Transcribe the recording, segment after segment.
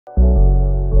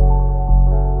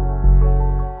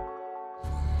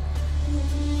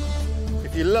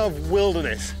If you love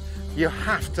wilderness, you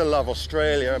have to love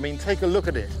Australia. I mean, take a look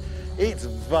at it. It's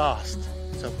vast.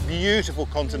 It's a beautiful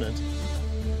continent.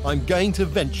 I'm going to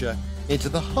venture into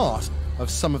the heart of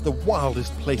some of the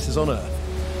wildest places on Earth.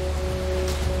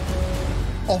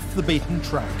 Off the beaten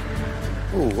track.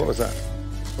 Oh, what was that?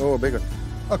 Oh, a big one.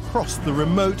 Across the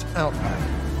remote outback.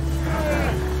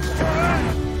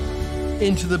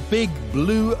 Into the big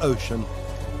blue ocean.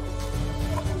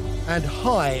 And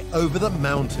high over the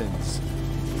mountains.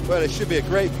 Well, it should be a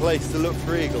great place to look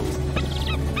for eagles.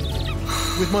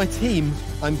 With my team,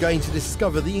 I'm going to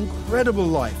discover the incredible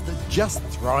life that just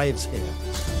thrives here.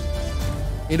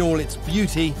 In all its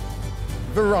beauty,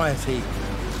 variety,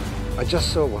 I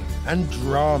just saw one, and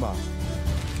drama.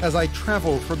 As I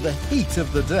travel from the heat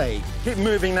of the day... Keep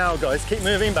moving now, guys. Keep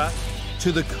moving back.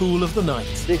 ...to the cool of the night.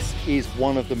 This is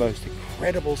one of the most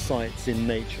incredible sights in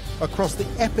nature. Across the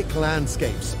epic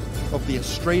landscapes of the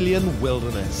Australian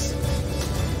wilderness.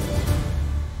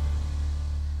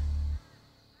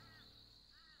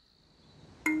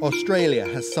 Australia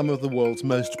has some of the world's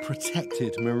most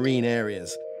protected marine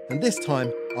areas, and this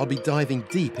time I'll be diving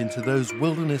deep into those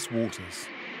wilderness waters.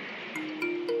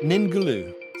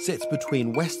 Ningaloo sits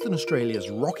between Western Australia's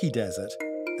rocky desert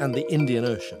and the Indian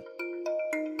Ocean.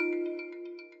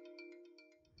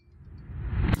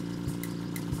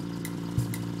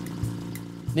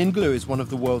 Ningaloo is one of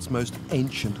the world's most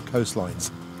ancient coastlines,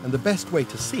 and the best way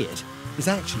to see it is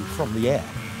actually from the air.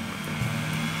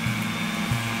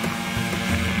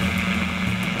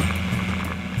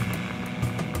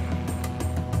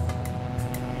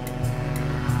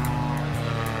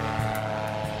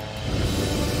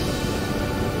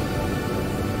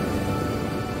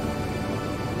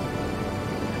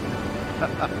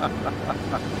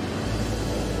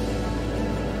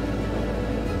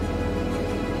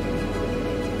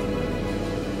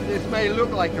 This may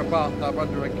look like a bathtub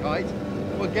under a kite,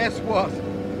 but guess what?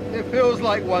 It feels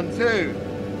like one too.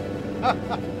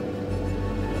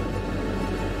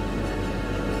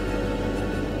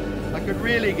 I could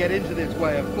really get into this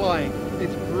way of flying.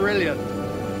 It's brilliant.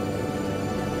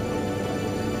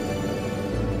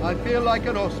 I feel like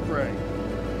an osprey.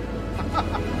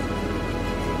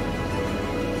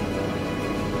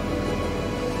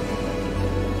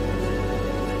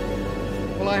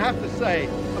 Well, I have to say,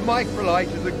 a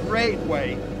microlight is a great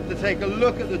way to take a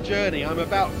look at the journey I'm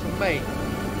about to make.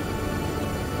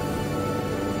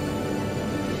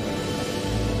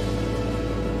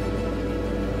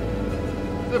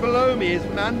 So below me is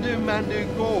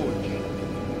Mandu Gorge.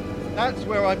 That's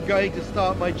where I'm going to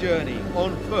start my journey,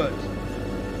 on foot.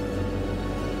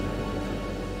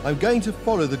 I'm going to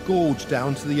follow the gorge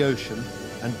down to the ocean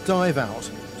and dive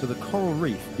out to the coral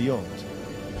reef beyond.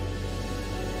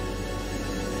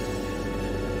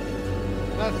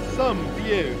 That's some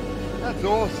view. That's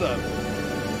awesome.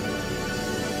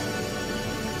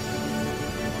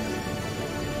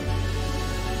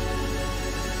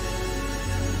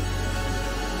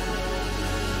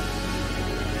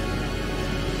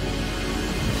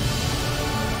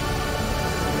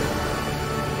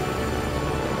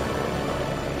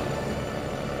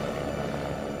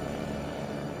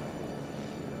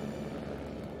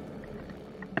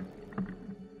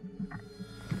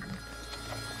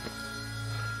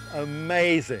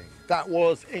 Amazing. That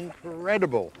was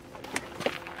incredible.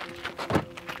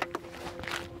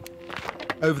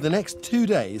 Over the next 2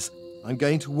 days, I'm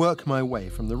going to work my way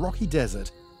from the rocky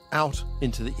desert out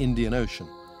into the Indian Ocean.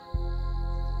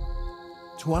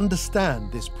 To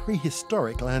understand this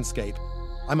prehistoric landscape,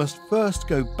 I must first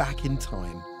go back in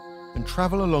time and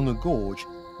travel along a gorge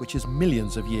which is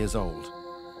millions of years old.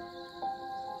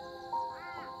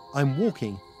 I'm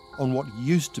walking on what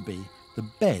used to be the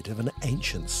bed of an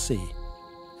ancient sea.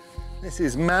 This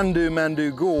is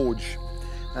Mandu Gorge,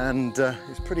 and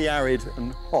it's pretty arid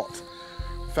and hot.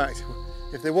 In fact,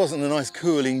 if there wasn't a nice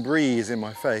cooling breeze in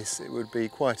my face, it would be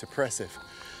quite oppressive.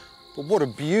 But what a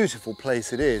beautiful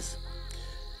place it is.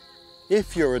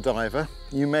 If you're a diver,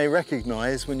 you may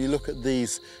recognise when you look at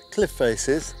these cliff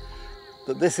faces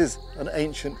that this is an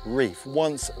ancient reef.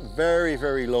 Once, very,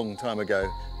 very long time ago,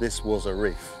 this was a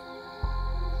reef.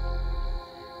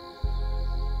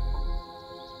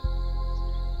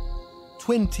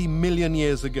 "20 million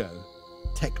years ago,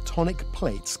 tectonic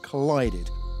plates collided,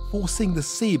 forcing the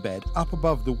seabed up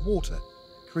above the water,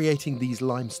 creating these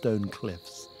limestone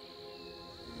cliffs.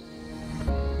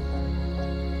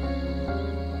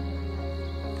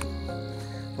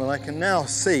 Well, I can now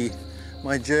see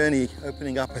my journey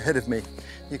opening up ahead of me.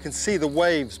 You can see the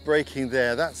waves breaking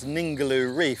there. That's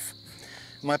Ningaloo Reef.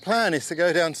 My plan is to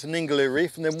go down to Ningaloo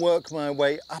Reef and then work my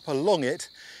way up along it,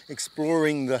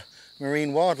 exploring the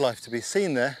marine wildlife to be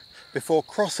seen there. before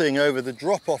crossing over the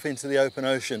drop-off into the open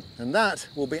ocean, and that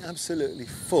will be absolutely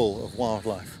full of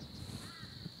wildlife.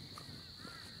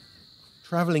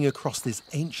 Travelling across this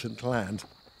ancient land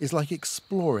is like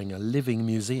exploring a living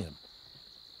museum.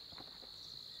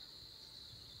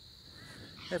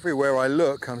 Everywhere I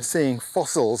look, I'm seeing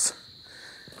fossils.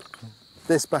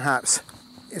 This perhaps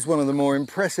is one of the more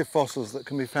impressive fossils that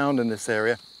can be found in this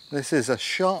area. This is a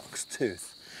shark's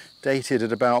tooth, dated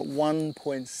at about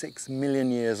 1.6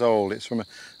 million years old. It's from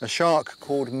a shark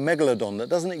called megalodon that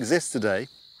doesn't exist today.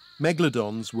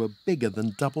 Megalodons were bigger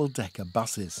than double-decker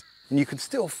buses. And you can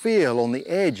still feel on the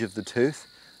edge of the tooth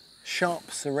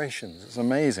sharp serrations. It's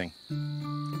amazing.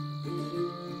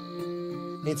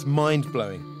 It's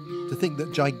mind-blowing to think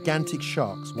that gigantic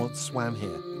sharks once swam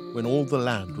here when all the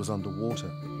land was underwater.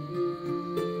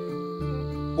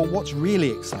 But what's really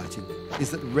exciting is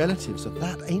that relatives of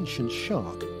that ancient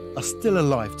shark are still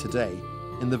alive today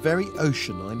in the very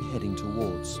ocean I'm heading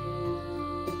towards.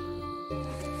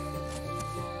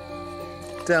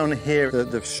 Down here,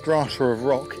 the strata of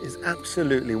rock is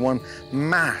absolutely one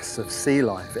mass of sea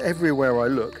life. Everywhere I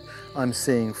look, I'm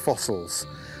seeing fossils.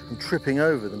 I'm tripping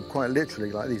over them quite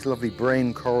literally, like these lovely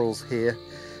brain corals here.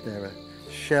 There are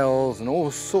shells and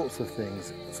all sorts of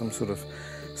things. Some sort of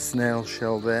snail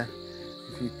shell there.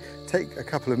 If you take a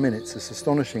couple of minutes, it's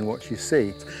astonishing what you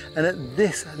see. And at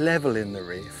this level in the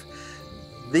reef,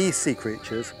 these sea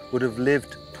creatures would have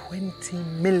lived 20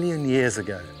 million years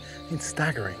ago. It's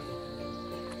staggering.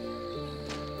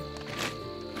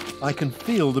 I can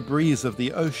feel the breeze of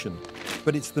the ocean,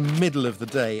 but it's the middle of the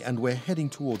day and we're heading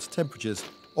towards temperatures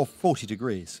of 40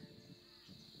 degrees.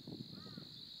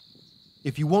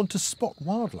 If you want to spot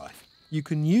wildlife, you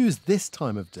can use this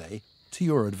time of day to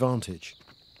your advantage.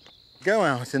 Go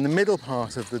out in the middle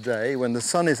part of the day when the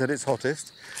sun is at its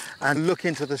hottest and look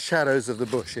into the shadows of the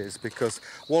bushes, because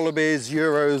wallabies,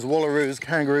 euros, wallaroos,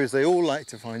 kangaroos, they all like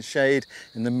to find shade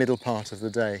in the middle part of the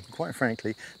day. Quite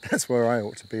frankly, that's where I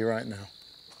ought to be right now.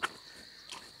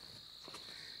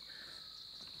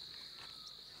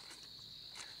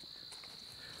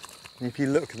 If you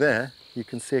look there, you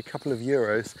can see a couple of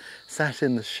euros sat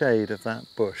in the shade of that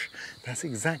bush. That's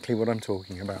exactly what I'm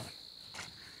talking about.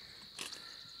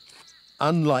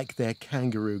 Unlike their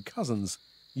kangaroo cousins,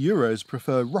 euros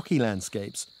prefer rocky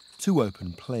landscapes to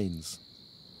open plains.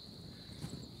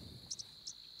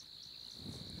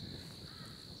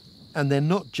 And they're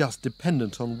not just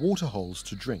dependent on waterholes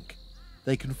to drink.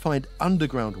 They can find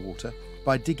underground water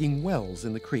by digging wells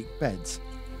in the creek beds.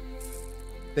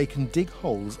 They can dig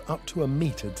holes up to 1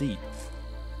 metre deep.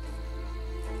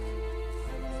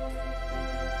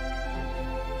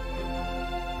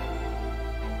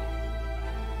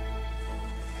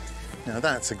 Now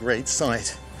that's a great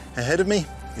sight. Ahead of me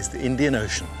is the Indian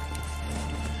Ocean.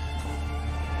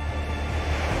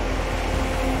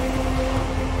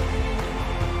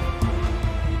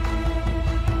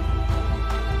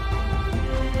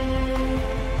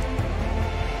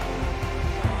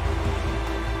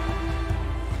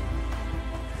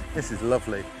 This is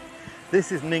lovely.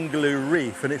 This is Ningaloo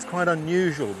Reef, and it's quite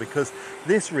unusual because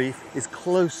this reef is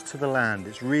close to the land.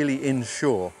 It's really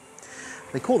inshore.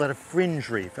 They call that a fringe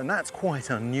reef, and that's quite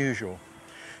unusual.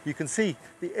 You can see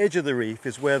the edge of the reef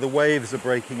is where the waves are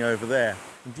breaking over there.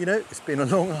 And you know, it's been a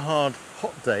long, hard,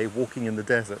 hot day walking in the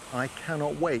desert. I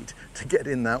cannot wait to get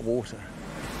in that water.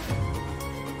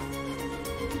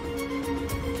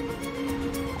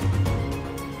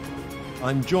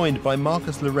 I'm joined by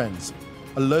Marcus Lorenz,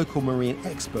 a local marine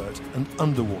expert and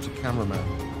underwater cameraman.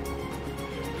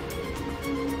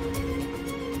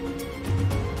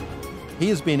 He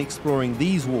has been exploring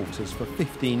these waters for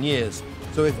 15 years,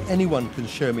 so if anyone can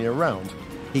show me around,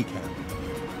 he can.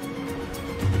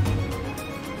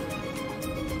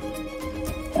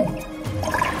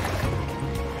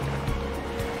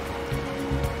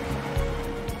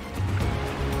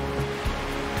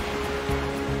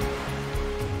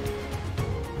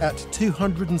 At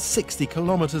 260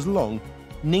 kilometres long,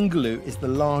 Ningaloo is the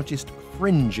largest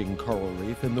fringing coral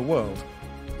reef in the world.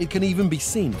 It can even be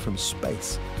seen from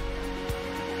space.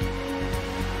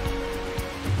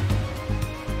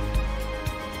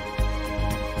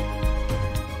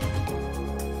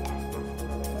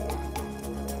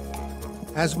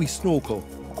 As we snorkel,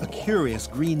 a curious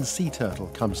green sea turtle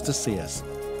comes to see us.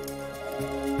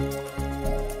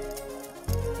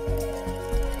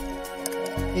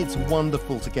 It's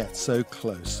wonderful to get so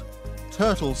close.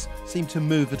 Turtles seem to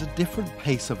move at a different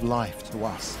pace of life to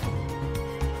us.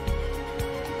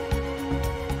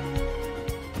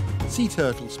 Sea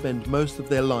turtles spend most of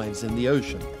their lives in the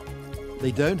ocean.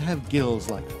 They don't have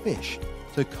gills like fish,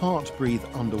 so can't breathe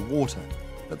underwater,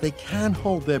 but they can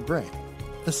hold their breath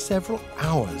for several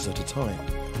hours at a time.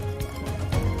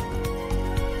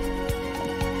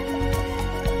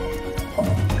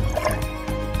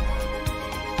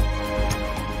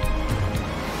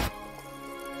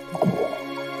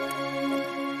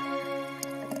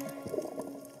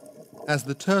 As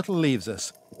the turtle leaves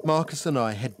us, Marcus and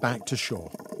I head back to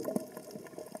shore.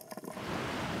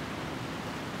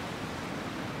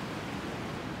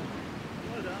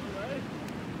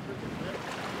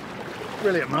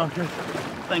 Brilliant, Marcus.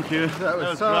 Thank you. That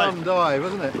was some great. dive,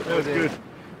 wasn't it? That was good.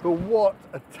 But what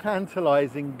a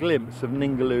tantalising glimpse of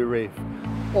Ningaloo Reef.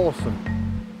 Awesome.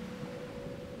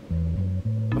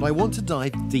 But I want to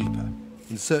dive deeper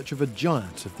in search of a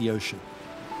giant of the ocean.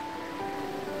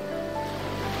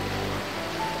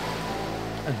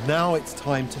 And now it's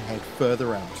time to head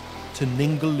further out to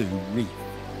Ningaloo Reef.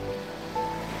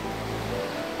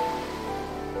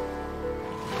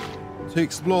 To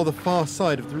explore the far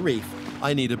side of the reef,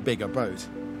 I need a bigger boat.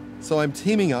 So I'm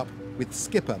teaming up with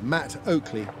skipper Matt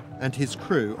Oakley and his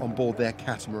crew on board their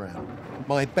catamaran,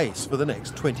 my base for the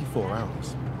next 24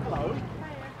 hours. Hello.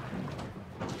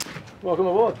 Welcome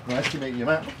aboard. Nice to meet you,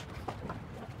 Matt.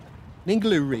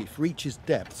 Ningaloo Reef reaches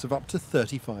depths of up to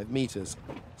 35 metres,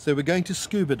 so we're going to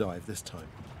scuba dive this time.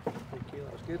 Thank you,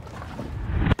 that was good.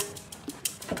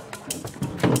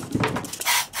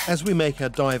 As we make our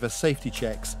diver safety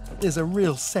checks, there's a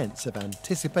real sense of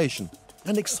anticipation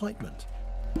and excitement.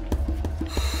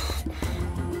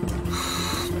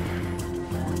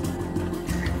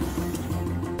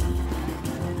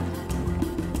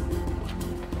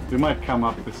 We might come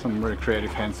up with some very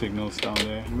creative hand signals down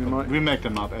there. We make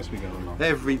them up as we go along.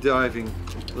 Every diving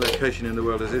location in the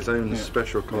world has its own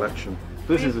special collection.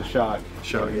 This is a shark.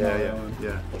 Shark, yeah.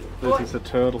 This is a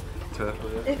turtle.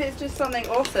 If it's just something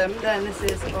awesome, then this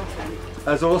is awesome.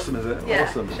 That's awesome, is it? Yeah,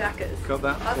 Awesome. shackers. Got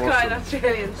that? That's Awesome. quite an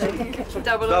Australian thing.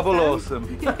 Double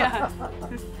awesome. Yeah.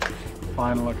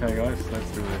 Final, okay guys,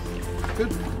 let's do this.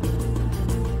 Good.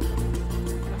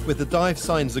 With the dive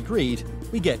signs agreed,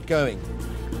 we get going.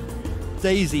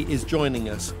 Daisy is joining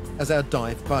us as our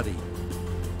dive buddy.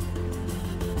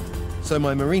 So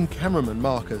my marine cameraman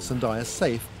Marcus and I are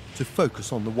safe to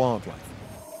focus on the wildlife.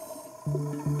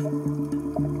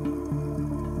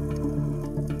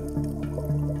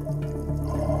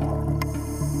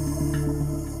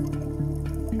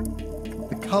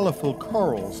 The colourful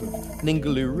corals of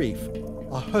Ningaloo Reef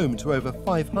are home to over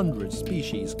 500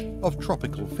 species of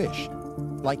tropical fish,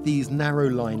 like these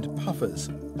narrow-lined puffers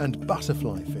and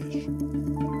butterfly fish.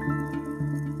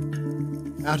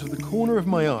 Out of the corner of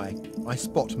my eye, I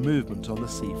spot movement on the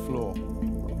sea floor.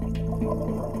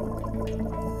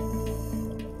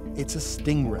 It's a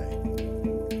stingray.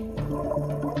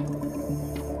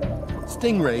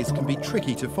 Stingrays can be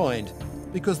tricky to find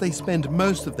because they spend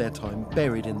most of their time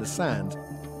buried in the sand,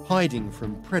 hiding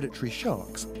from predatory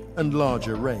sharks and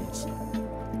larger rays.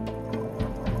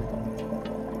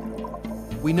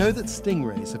 We know that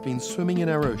stingrays have been swimming in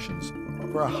our oceans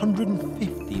for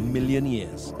 150 million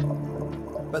years.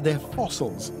 But their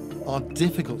fossils are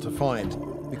difficult to find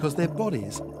because their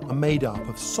bodies are made up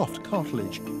of soft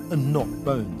cartilage and not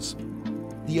bones.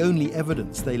 The only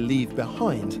evidence they leave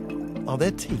behind are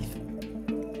their teeth.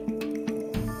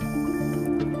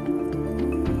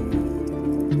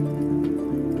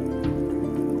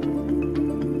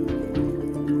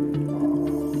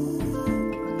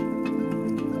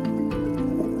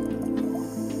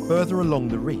 Further along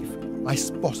the reef, I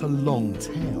spot a long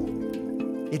tail.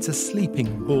 It's a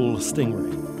sleeping bull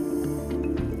stingray.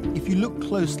 If you look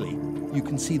closely, you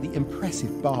can see the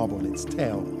impressive barb on its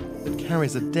tail that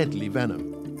carries a deadly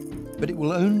venom. But it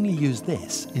will only use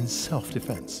this in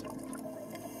self-defense.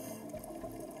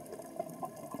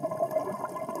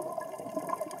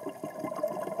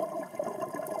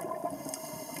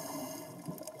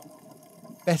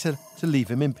 Better to leave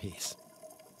him in peace.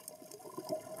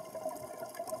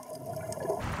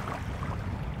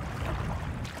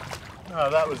 Oh,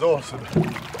 that was awesome.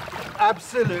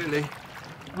 Absolutely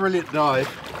brilliant dive.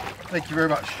 Thank you very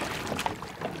much.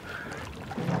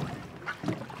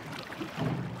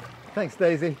 Thanks,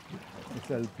 Daisy. It's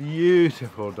a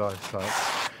beautiful dive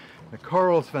site. The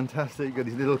coral's fantastic. You've got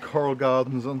these little coral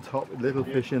gardens on top with little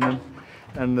fish in them,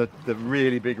 and the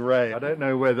really big ray. I don't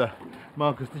know whether,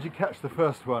 Marcus, did you catch the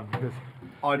first one? Because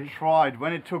I tried.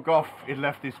 When it took off, it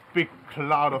left this big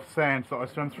cloud of sand, so I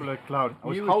swam through that cloud. I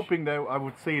was hoping that I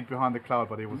would see it behind the cloud,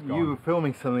 but it was gone. You were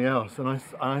filming something else, and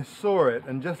I saw it,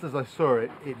 and just as I saw it,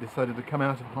 it decided to come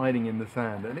out of hiding in the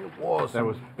sand, and it was big.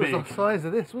 It was the size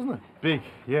of this, wasn't it? Big,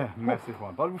 yeah, massive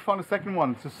one. But we found a second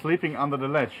one, just sleeping under the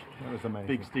ledge. That was amazing.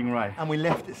 Big stingray. And we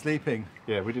left it sleeping.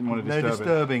 Yeah, we didn't want to No disturb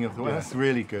disturbing it. of the way. That's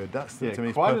really good. That's Yeah, to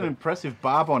me, quite an perfect. impressive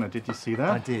barb on it. Did you see that?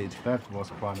 I did. That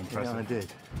was quite impressive. Yeah, I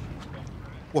did.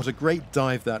 What a great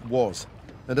dive that was.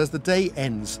 And as the day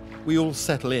ends, we all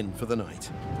settle in for the night.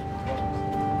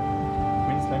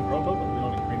 Queensland grotto, but we're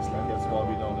not in Queensland. That's why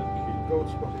we don't let gold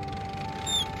spotted.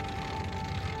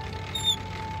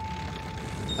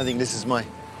 I think this is my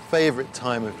favourite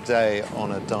time of day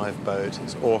on a dive boat.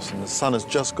 It's awesome. The sun has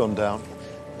just gone down.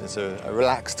 There's a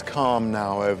relaxed calm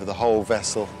now over the whole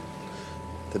vessel.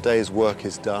 The day's work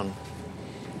is done.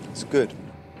 It's good.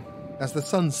 As the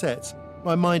sun sets,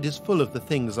 my mind is full of the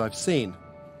things I've seen.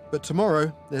 But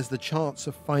tomorrow, there's the chance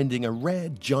of finding a rare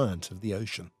giant of the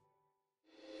ocean.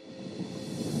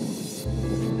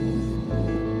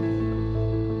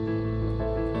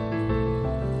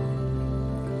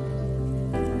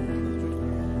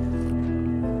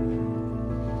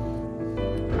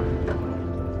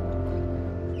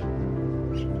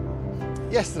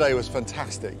 Yesterday was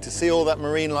fantastic. To see all that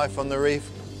marine life on the reef,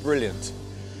 brilliant.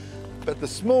 But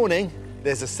this morning,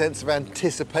 there's a sense of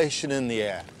anticipation in the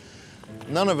air.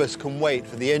 None of us can wait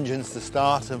for the engines to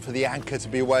start and for the anchor to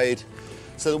be weighed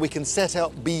so that we can set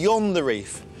out beyond the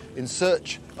reef in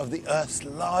search of the Earth's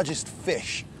largest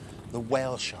fish, the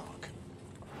whale shark.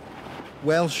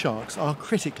 Whale sharks are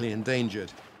critically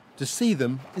endangered. To see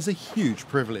them is a huge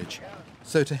privilege.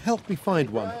 So to help me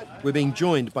find one, we're being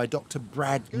joined by Dr.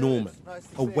 Brad Norman,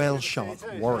 a whale shark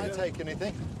warrior. Take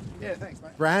anything? Yeah, thanks,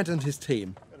 mate. Brad and his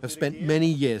team have spent many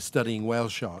years studying whale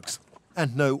sharks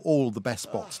and know all the best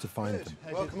spots to find them.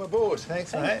 Welcome aboard.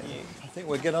 Thanks, mate. I think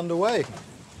we'll get underway.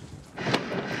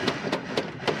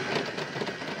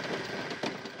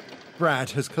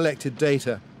 Brad has collected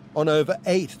data on over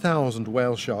 8,000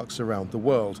 whale sharks around the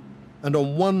world, and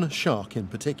on one shark in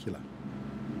particular.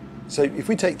 So if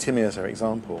we take Timmy as our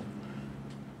example,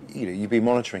 you've been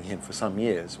monitoring him for some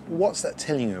years. What's that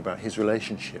telling you about his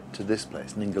relationship to this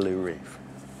place, Ningaloo Reef?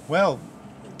 Well,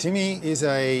 Timmy is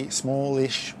a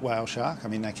smallish whale shark. I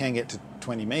mean, they can get to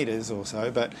 20 metres or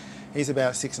so, but he's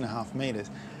about 6.5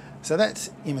 metres. So that's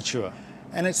immature.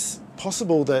 And it's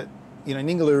possible that,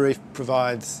 Ningaloo Reef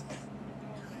provides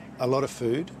a lot of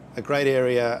food, a great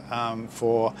area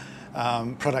for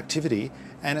productivity,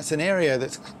 and it's an area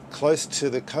that's close to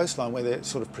the coastline where they're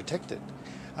sort of protected.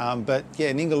 But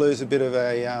yeah, Ningaloo's a bit of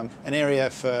an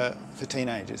area for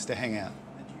teenagers to hang out.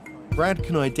 Brad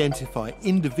can identify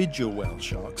individual whale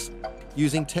sharks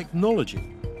using technology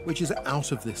which is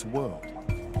out of this world.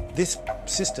 This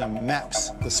system maps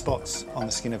the spots on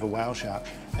the skin of a whale shark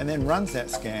and then runs that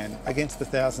scan against the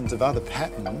thousands of other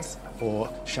patterns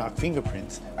or shark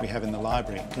fingerprints we have in the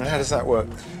library. And how does that work?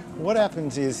 What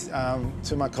happens is,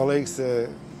 to my colleagues, the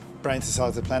brains the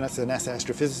size of the planet, a NASA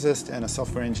astrophysicist and a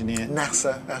software engineer.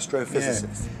 NASA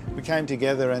astrophysicist. Yeah, we came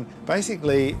together, and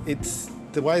basically it's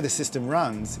the way the system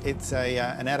runs. It's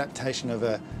an adaptation of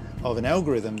an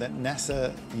algorithm that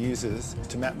NASA uses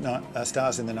to map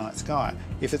stars in the night sky.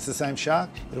 If it's the same shark,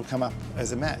 it'll come up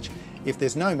as a match. If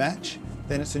there's no match,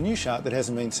 then it's a new shark that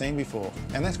hasn't been seen before.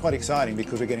 And that's quite exciting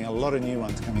because we're getting a lot of new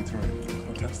ones coming through.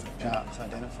 Fantastic. Sharks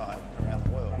identified around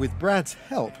the world. With Brad's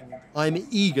help, I'm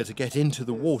eager to get into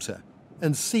the water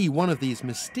and see one of these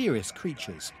mysterious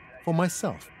creatures for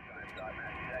myself.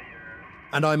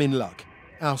 And I'm in luck.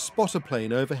 Our spotter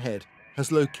plane overhead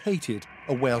has located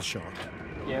a whale shark.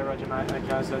 Yeah, roger, mate.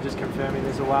 Okay, so just confirming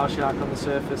there's a whale shark on the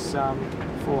surface,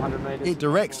 400 metres. It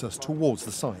directs us towards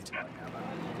the site.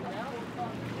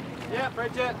 Yeah,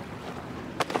 Bridget.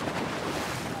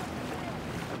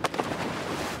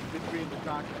 Between the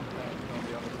shark and on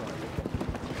the other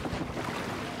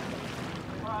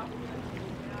side.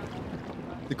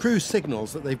 The crew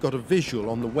signals that they've got a visual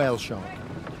on the whale shark.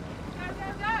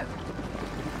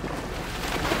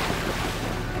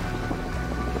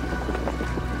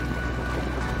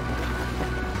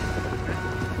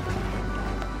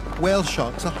 Whale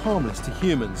sharks are harmless to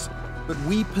humans, but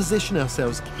we position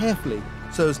ourselves carefully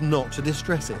so as not to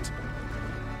distress it.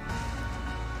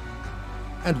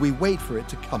 And we wait for it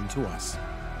to come to us.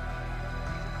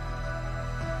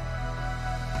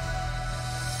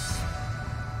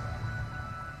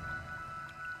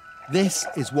 This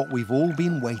is what we've all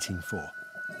been waiting for.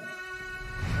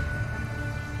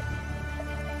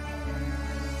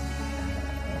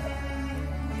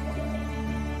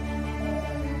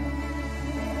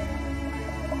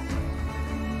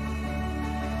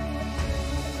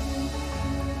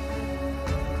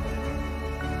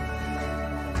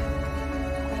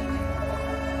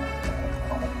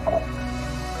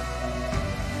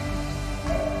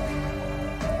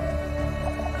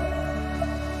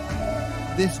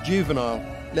 This juvenile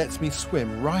lets me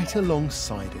swim right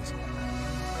alongside it.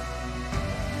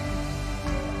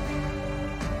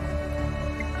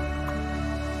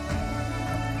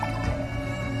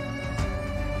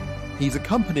 He's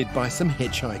accompanied by some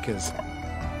hitchhikers.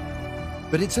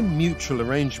 But it's a mutual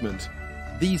arrangement.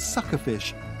 These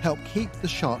suckerfish help keep the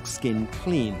shark's skin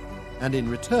clean and in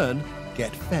return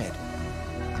get fed.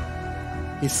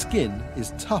 His skin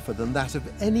is tougher than that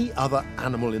of any other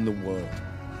animal in the world.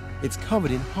 It's covered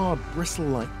in hard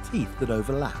bristle-like teeth that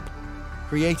overlap,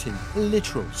 creating a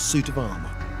literal suit of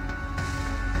armour.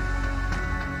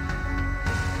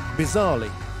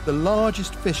 Bizarrely, the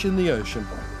largest fish in the ocean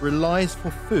relies for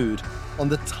food on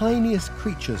the tiniest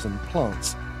creatures and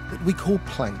plants that we call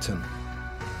plankton.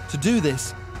 To do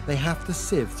this, they have to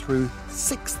sieve through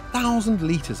 6,000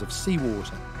 litres of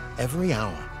seawater every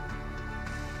hour.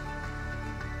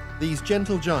 These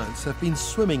gentle giants have been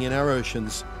swimming in our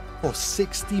oceans for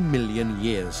 60 million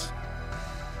years.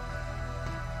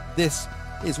 This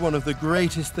is one of the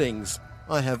greatest things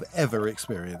I have ever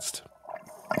experienced.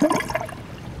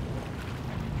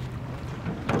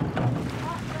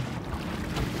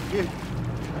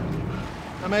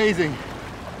 Amazing.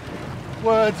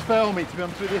 Words fail me, to be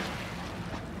honest with you.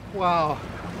 Wow.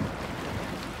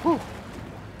 Whew.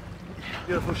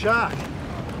 Beautiful shark.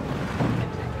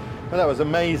 Well, that was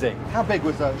amazing. How big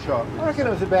was that shark? I reckon it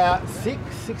was about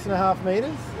 6.5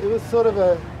 metres. It was sort of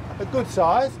a good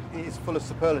size. It's full of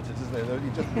superlatives, isn't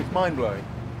it? It's mind-blowing.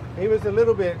 He was a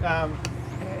little bit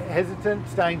hesitant,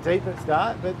 staying deep at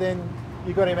start, but then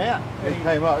you got him out. He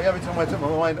came up. Every time I took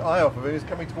my eye off of him, he was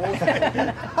coming towards me.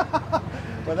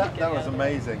 Well, that was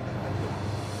amazing.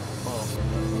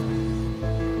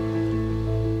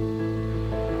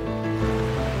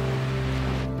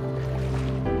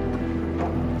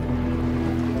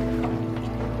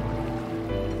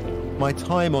 My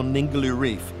time on Ningaloo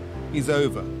Reef is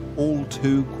over all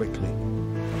too quickly.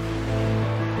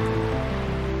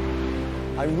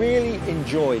 I really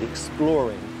enjoyed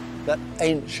exploring that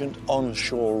ancient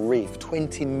onshore reef,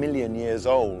 20 million years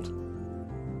old.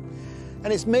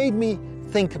 And it's made me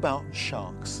think about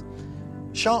sharks.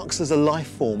 Sharks as a life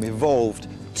form evolved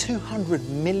 200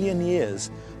 million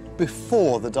years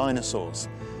before the dinosaurs.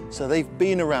 So they've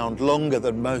been around longer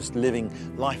than most living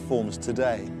life forms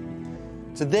today.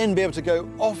 To then be able to go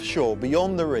offshore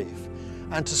beyond the reef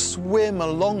and to swim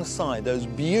alongside those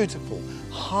beautiful,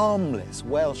 harmless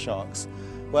whale sharks,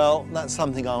 well, that's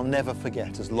something I'll never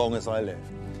forget as long as I live,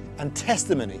 and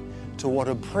testimony to what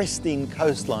a pristine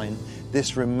coastline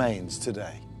this remains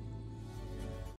today.